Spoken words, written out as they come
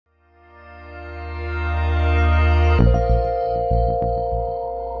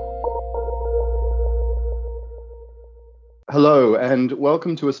Hello, and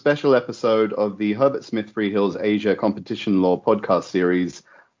welcome to a special episode of the Herbert Smith Freehills Asia Competition Law podcast series,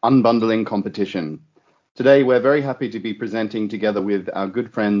 Unbundling Competition. Today, we're very happy to be presenting together with our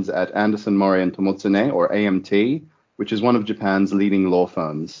good friends at Anderson Mori and Tomotsune, or AMT, which is one of Japan's leading law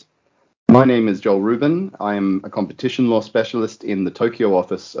firms. My name is Joel Rubin. I am a competition law specialist in the Tokyo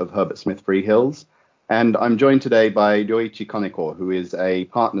office of Herbert Smith Freehills, and I'm joined today by Ryoichi Kaneko, who is a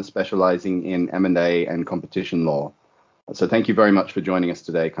partner specializing in M&A and competition law. So thank you very much for joining us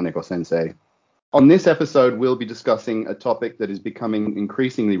today, Kaneko-sensei. On this episode, we'll be discussing a topic that is becoming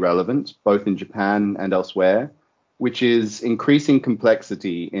increasingly relevant, both in Japan and elsewhere, which is increasing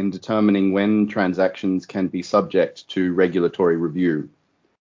complexity in determining when transactions can be subject to regulatory review.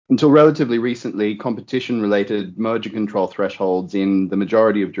 Until relatively recently, competition-related merger control thresholds in the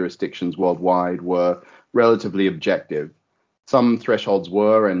majority of jurisdictions worldwide were relatively objective. Some thresholds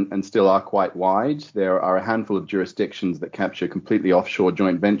were and still are quite wide. There are a handful of jurisdictions that capture completely offshore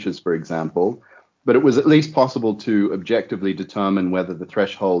joint ventures, for example, but it was at least possible to objectively determine whether the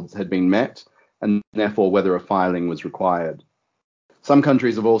thresholds had been met and therefore whether a filing was required. Some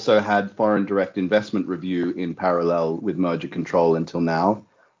countries have also had foreign direct investment review in parallel with merger control until now,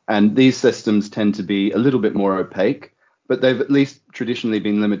 and these systems tend to be a little bit more opaque, but they've at least traditionally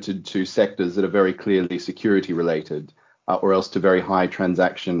been limited to sectors that are very clearly security related. Or else to very high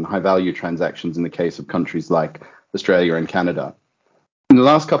value transactions in the case of countries like Australia and Canada. In the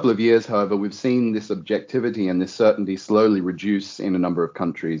last couple of years, however, we've seen this objectivity and this certainty slowly reduce in a number of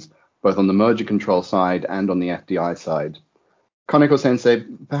countries, both on the merger control side and on the FDI side. Kaneko-sensei,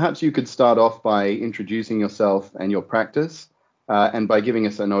 perhaps you could start off by introducing yourself and your practice, and by giving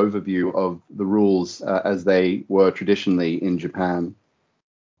us an overview of the rules as they were traditionally in Japan.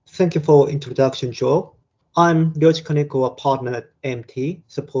 Thank you for introduction, Joe. I'm Ryoichi Kaneko, a partner at AMT,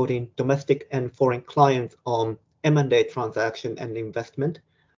 supporting domestic and foreign clients on M&A transaction and investment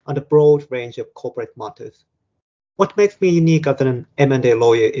and a broad range of corporate matters. What makes me unique as an M&A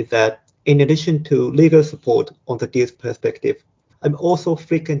lawyer is that, in addition to legal support on the deal's perspective, I'm also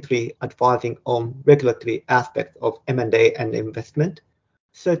frequently advising on regulatory aspects of M&A and investment,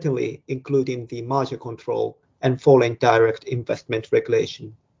 certainly including the merger control and foreign direct investment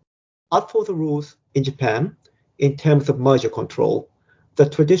regulation. As for the rules in Japan, in terms of merger control, the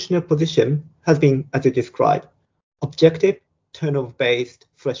traditional position has been, as you described, objective turnover-based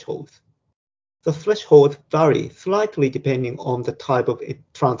thresholds. The thresholds vary slightly depending on the type of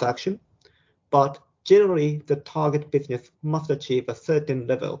transaction, but generally the target business must achieve a certain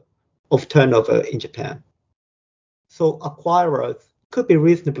level of turnover in Japan. So acquirers could be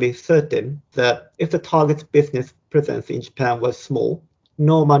reasonably certain that if the target business presence in Japan was small,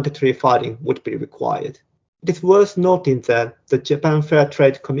 no mandatory filing would be required. It is worth noting that the Japan Fair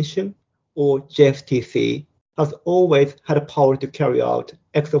Trade Commission, or JFTC, has always had a power to carry out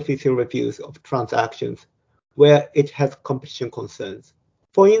ex officio reviews of transactions where it has competition concerns.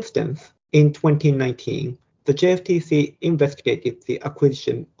 For instance, in 2019, the JFTC investigated the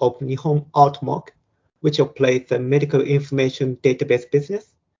acquisition of Nihon Artmark, which operates a medical information database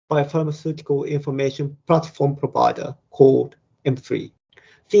business, by a pharmaceutical information platform provider called M3.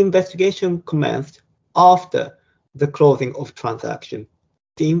 The investigation commenced after the closing of transaction.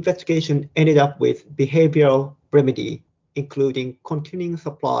 The investigation ended up with behavioral remedy, including continuing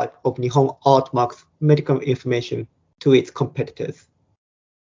supply of Nihon Artmark's medical information to its competitors.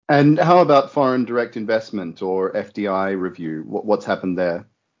 And how about foreign direct investment, or FDI review? What's happened there?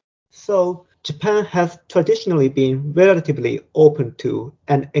 So Japan has traditionally been relatively open to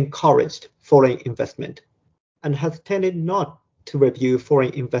and encouraged foreign investment, and has tended not to review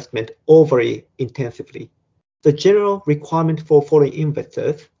foreign investment overly intensively. The general requirement for foreign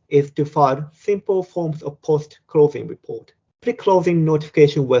investors is to file simple forms of post-closing report. Pre-closing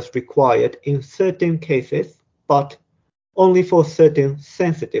notification was required in certain cases, but only for certain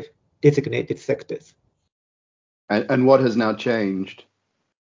sensitive designated sectors. And what has now changed?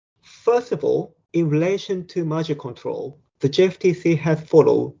 First of all, in relation to merger control, the JFTC has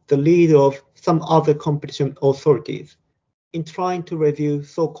followed the lead of some other competition authorities in trying to review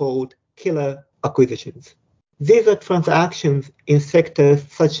so-called killer acquisitions. These are transactions in sectors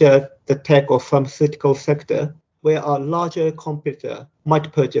such as the tech or pharmaceutical sector, where a larger competitor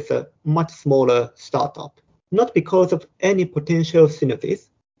might purchase a much smaller startup, not because of any potential synergies,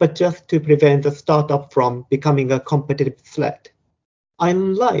 but just to prevent the startup from becoming a competitive threat.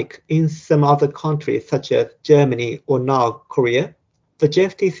 Unlike in some other countries such as Germany or now Korea, the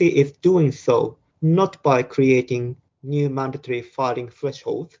JFTC is doing so not by creating new mandatory filing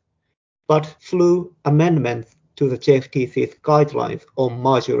thresholds, but through amendments to the JFTC's guidelines on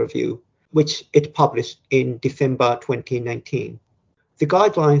merger review, which it published in December 2019. The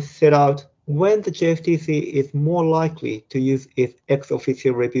guidelines set out when the JFTC is more likely to use its ex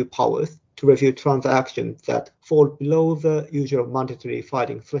officio review powers to review transactions that fall below the usual mandatory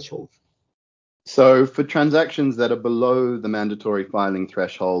filing thresholds. So for transactions that are below the mandatory filing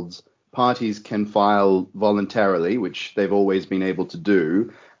thresholds, parties can file voluntarily, which they've always been able to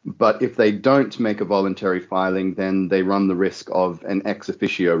do. But if they don't make a voluntary filing, then they run the risk of an ex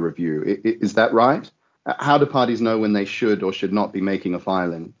officio review. Is that right? How do parties know when they should or should not be making a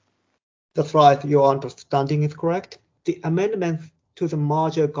filing? That's right, your understanding is correct. The amendments to the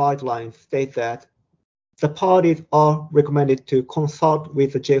merger guidelines state that the parties are recommended to consult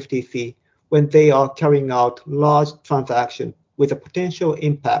with the JFTC when they are carrying out large transactions with a potential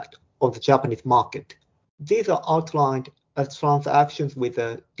impact on the Japanese market. These are outlined as transactions with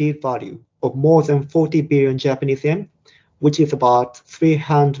a deal value of more than 40 billion Japanese yen, which is about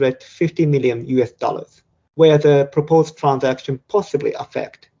 350 million US dollars, where the proposed transaction possibly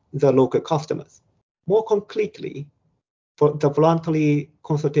affect the local customers. More concretely, the voluntary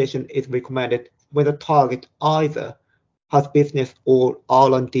consultation is recommended when the target either has business or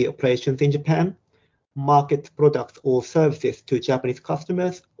R&D operations in Japan, markets products or services to Japanese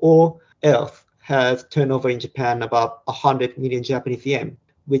customers, or else has turnover in Japan about 100 million Japanese yen,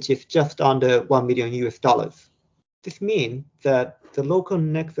 which is just under 1 million US dollars. This means that the local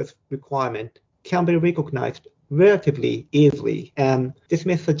nexus requirement can be recognized relatively easily, and this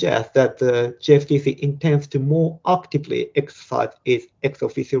may suggest that the JFTC intends to more actively exercise its ex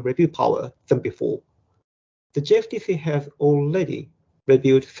officio review power than before. The JFTC has already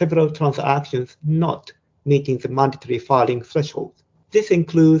reviewed several transactions not meeting the mandatory filing threshold. This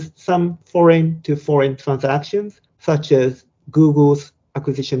includes some foreign-to-foreign transactions, such as Google's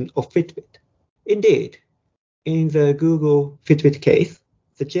acquisition of Fitbit. Indeed, in the Google Fitbit case,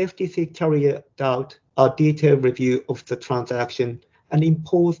 the JFTC carried out a detailed review of the transaction and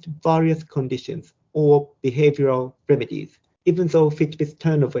imposed various conditions or behavioral remedies, even though Fitbit's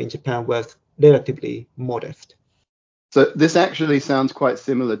turnover in Japan was relatively modest. So this actually sounds quite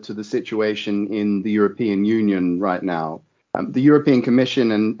similar to the situation in the European Union right now. The European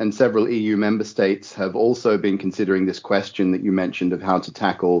Commission and several EU member states have also been considering this question that you mentioned of how to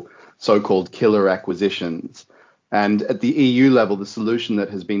tackle so-called killer acquisitions. And at the EU level, the solution that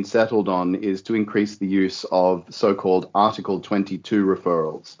has been settled on is to increase the use of so-called Article 22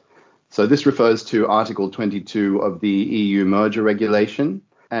 referrals. So this refers to Article 22 of the EU merger regulation.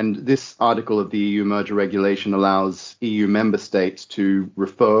 And this article of the EU merger regulation allows EU member states to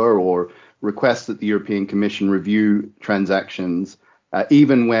refer or request that the European Commission review transactions,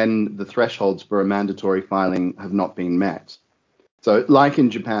 even when the thresholds for a mandatory filing have not been met. So like in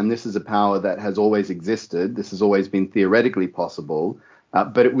Japan, this is a power that has always existed. This has always been theoretically possible,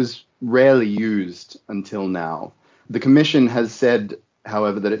 but it was rarely used until now. The Commission has said,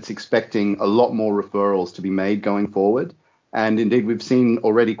 however, that it's expecting a lot more referrals to be made going forward. And indeed, we've seen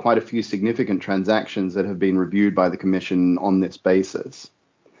already quite a few significant transactions that have been reviewed by the Commission on this basis.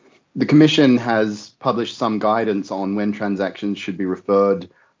 The Commission has published some guidance on when transactions should be referred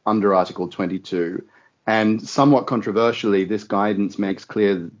under Article 22. And somewhat controversially, this guidance makes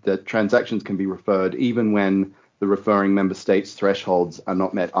clear that transactions can be referred even when the referring member state's thresholds are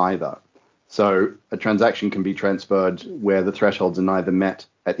not met either. So a transaction can be transferred where the thresholds are neither met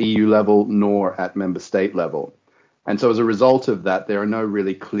at EU level nor at member state level. And so as a result of that, there are no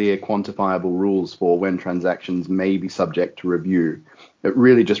really clear quantifiable rules for when transactions may be subject to review. It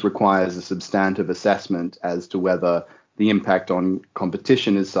really just requires a substantive assessment as to whether the impact on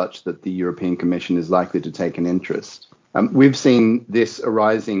competition is such that the European Commission is likely to take an interest. We've seen this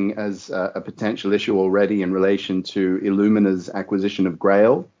arising as a potential issue already in relation to Illumina's acquisition of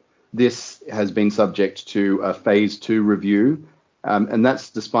Grail. This has been subject to a phase 2 review, and that's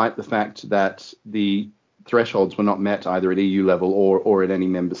despite the fact that the thresholds were not met either at EU level or at any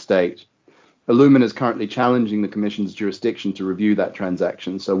member state. Illumina is currently challenging the Commission's jurisdiction to review that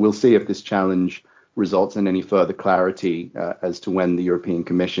transaction, so we'll see if this challenge results in any further clarity as to when the European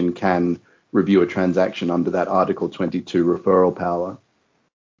Commission can review a transaction under that Article 22 referral power.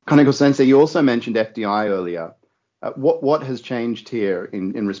 Kaneko-sensei, you also mentioned FDI earlier. What has changed here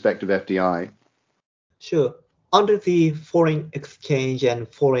in respect of FDI? Sure. Under the Foreign Exchange and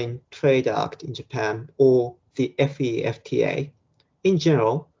Foreign Trade Act in Japan, or the FEFTA, in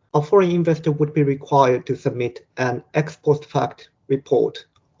general, a foreign investor would be required to submit an ex post fact report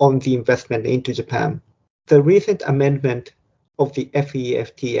on the investment into Japan. The recent amendment of the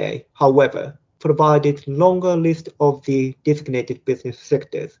FEFTA, however, provided longer list of the designated business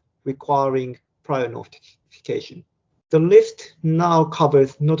sectors requiring prior notification. The list now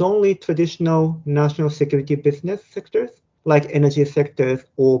covers not only traditional national security business sectors, like energy sectors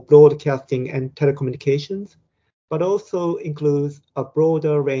or broadcasting and telecommunications, but also includes a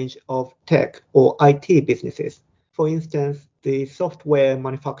broader range of tech or IT businesses. For instance, the software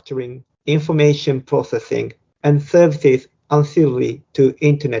manufacturing, information processing, and services ancillary to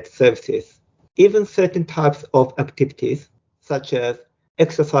internet services. Even certain types of activities, such as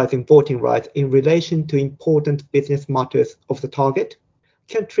exercising voting rights in relation to important business matters of the target,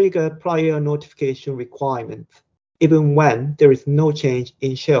 can trigger prior notification requirements, even when there is no change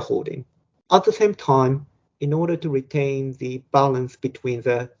in shareholding. At the same time, in order to retain the balance between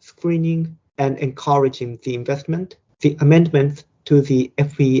the screening and encouraging the investment, the amendments to the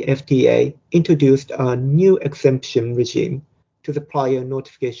FTA introduced a new exemption regime to the prior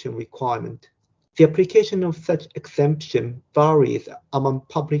notification requirement. The application of such exemption varies among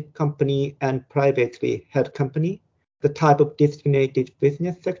public company and privately held company, the type of designated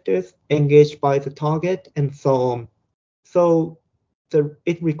business sectors engaged by the target, and so on. So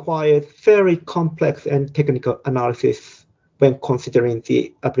it requires very complex and technical analysis when considering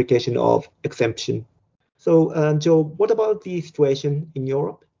the application of exemption. So, Joe, what about the situation in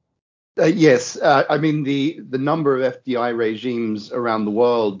Europe? Yes, I mean the number of FDI regimes around the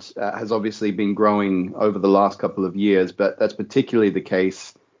world has obviously been growing over the last couple of years, but that's particularly the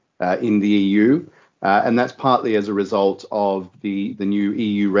case in the EU. And that's partly as a result of the new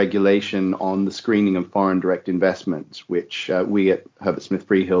EU regulation on the screening of foreign direct investments, which we at Herbert Smith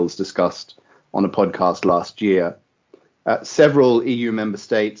Freehills discussed on a podcast last year. Several EU member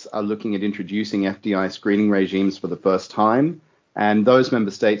states are looking at introducing FDI screening regimes for the first time, and those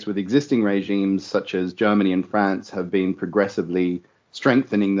member states with existing regimes, such as Germany and France, have been progressively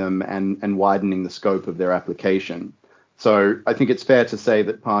strengthening them and widening the scope of their application. So I think it's fair to say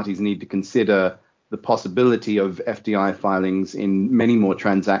that parties need to consider the possibility of FDI filings in many more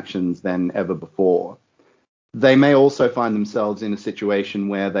transactions than ever before. They may also find themselves in a situation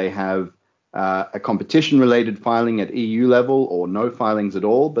where they have a competition-related filing at EU level or no filings at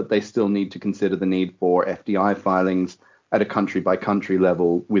all, but they still need to consider the need for FDI filings at a country-by-country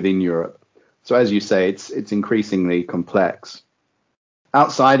level within Europe. So as you say, it's increasingly complex.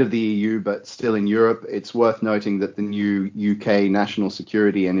 Outside of the EU, but still in Europe, it's worth noting that the new UK National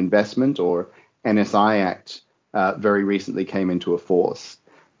Security and Investment, or NSI Act, very recently came into force.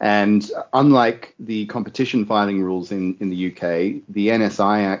 And unlike the competition filing rules in the UK, the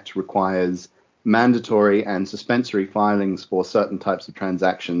NSI Act requires mandatory and suspensory filings for certain types of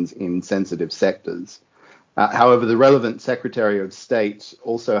transactions in sensitive sectors. However, the relevant Secretary of State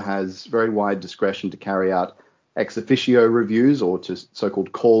also has very wide discretion to carry out ex officio reviews, or to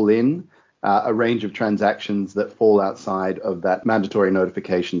so-called call-in, a range of transactions that fall outside of that mandatory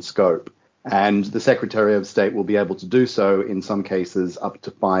notification scope. And the Secretary of State will be able to do so in some cases up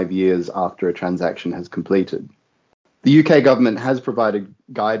to 5 years after a transaction has completed. The UK government has provided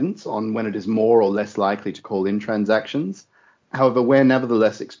guidance on when it is more or less likely to call in transactions. However, we're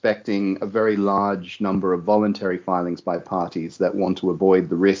nevertheless expecting a very large number of voluntary filings by parties that want to avoid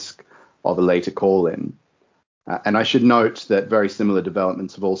the risk of a later call-in. And I should note that very similar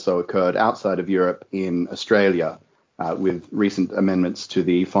developments have also occurred outside of Europe in Australia, with recent amendments to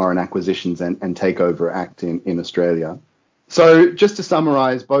the Foreign Acquisitions and Takeover Act in Australia. So just to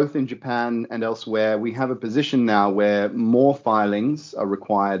summarize, both in Japan and elsewhere, we have a position now where more filings are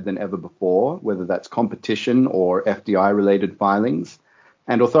required than ever before, whether that's competition or FDI-related filings,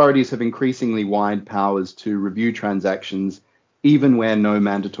 and authorities have increasingly wide powers to review transactions even where no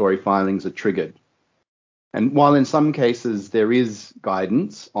mandatory filings are triggered. And while in some cases there is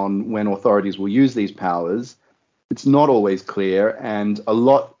guidance on when authorities will use these powers, it's not always clear, and a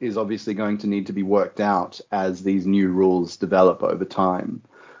lot is obviously going to need to be worked out as these new rules develop over time.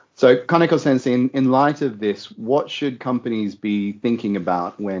 So, Kaneko-sensei, in light of this, what should companies be thinking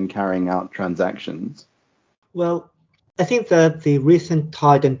about when carrying out transactions? Well, I think that the recent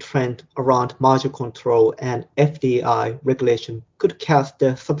tide and trend around margin control and FDI regulation could cast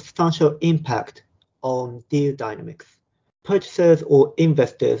a substantial impact on deal dynamics. Purchasers or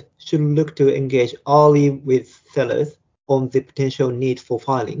investors should look to engage early with sellers on the potential need for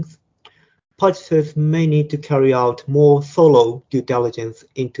filings. Purchasers may need to carry out more thorough due diligence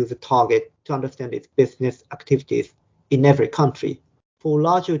into the target to understand its business activities in every country. For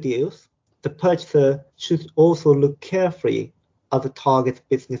larger deals, the purchaser should also look carefully at the target's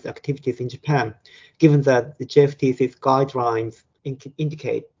business activities in Japan, given that the JFTC's guidelines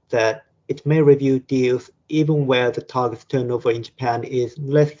indicate that it may review deals even where the target's turnover in Japan is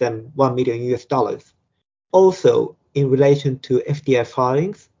less than $1 million US. Also, in relation to FDI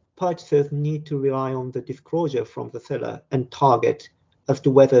filings, purchasers need to rely on the disclosure from the seller and target as to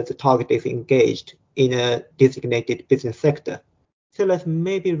whether the target is engaged in a designated business sector. Sellers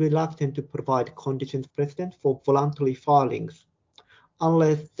may be reluctant to provide conditions precedent for voluntary filings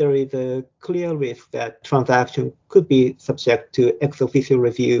unless there is a clear risk that transaction could be subject to ex officio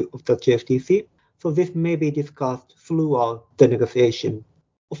review of the JFTC. So this may be discussed throughout the negotiation.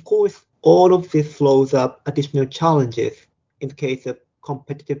 Of course, all of this throws up additional challenges in the case of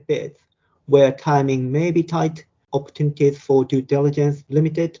competitive bids, where timing may be tight, opportunities for due diligence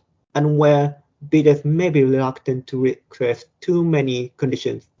limited, and where bidders may be reluctant to request too many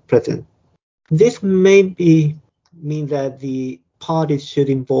conditions present. This may mean that the parties should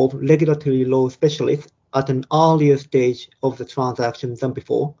involve regulatory law specialists at an earlier stage of the transaction than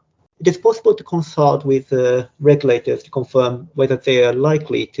before. It is possible to consult with regulators to confirm whether they are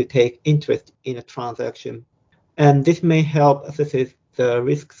likely to take interest in a transaction, and this may help assess the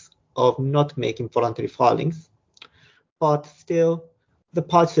risks of not making voluntary filings. But still, the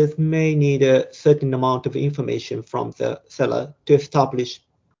purchasers may need a certain amount of information from the seller to establish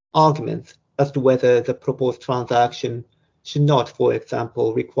arguments as to whether the proposed transaction should not, for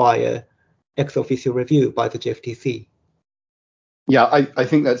example, require ex officio review by the JFTC. Yeah, I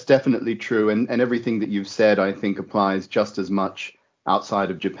think that's definitely true. And everything that you've said, I think, applies just as much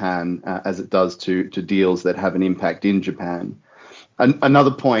outside of Japan as it does to deals that have an impact in Japan. Another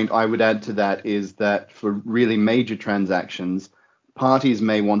point I would add to that is that for really major transactions, parties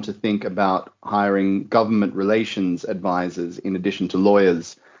may want to think about hiring government relations advisors in addition to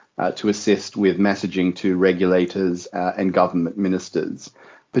lawyers to assist with messaging to regulators and government ministers,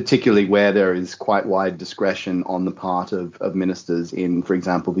 particularly where there is quite wide discretion on the part of ministers in, for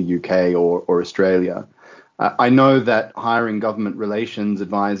example, the UK or Australia. I know that hiring government relations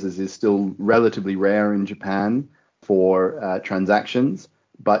advisors is still relatively rare in Japan for transactions,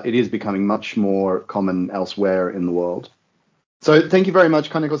 but it is becoming much more common elsewhere in the world. So thank you very much,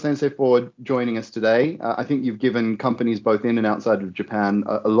 Kaneko-sensei, for joining us today. I think you've given companies both in and outside of Japan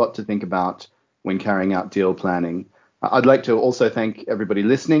a lot to think about when carrying out deal planning. I'd like to also thank everybody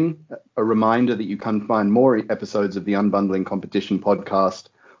listening. A reminder that you can find more episodes of the Unbundling Competition podcast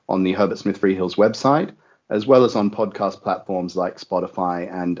on the Herbert Smith Freehills website, as well as on podcast platforms like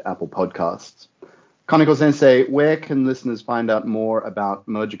Spotify and Apple Podcasts. Kaneko-sensei, where can listeners find out more about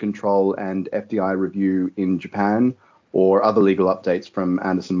merger control and FDI review in Japan, or other legal updates from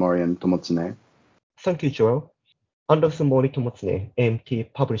Anderson Mori and Tomotsune? Thank you, Joel. Anderson Mori Tomotsune,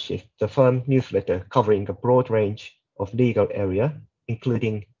 AMT, publishes the firm newsletter covering a broad range of legal area,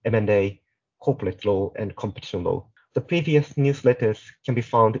 including M&A, corporate law, and competition law. The previous newsletters can be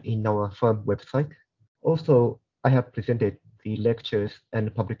found in our firm website. Also, I have presented the lectures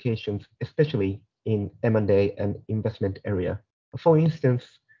and publications, especially in M&A and investment area. For instance,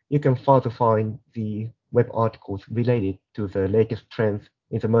 you can further find the web articles related to the latest trends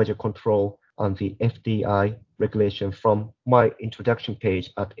in the merger control and the FDI regulation from my introduction page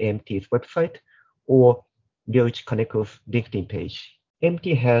at AMT's website or Ryoichi Kaneko's LinkedIn page.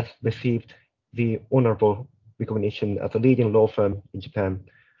 AMT has received the honorable recognition as a leading law firm in Japan,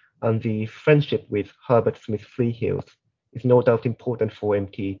 and the friendship with Herbert Smith Freehills is no doubt important for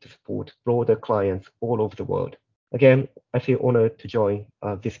AMT to support broader clients all over the world. Again, I feel honored to join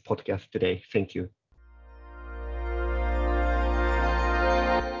this podcast today. Thank you.